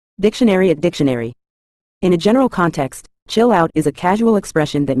Dictionary at dictionary. In a general context, chill out is a casual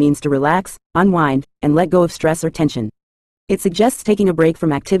expression that means to relax, unwind, and let go of stress or tension. It suggests taking a break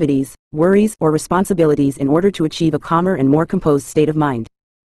from activities, worries, or responsibilities in order to achieve a calmer and more composed state of mind.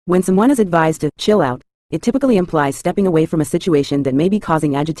 When someone is advised to chill out, it typically implies stepping away from a situation that may be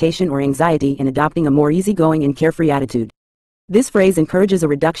causing agitation or anxiety and adopting a more easygoing and carefree attitude. This phrase encourages a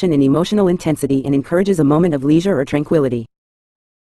reduction in emotional intensity and encourages a moment of leisure or tranquility.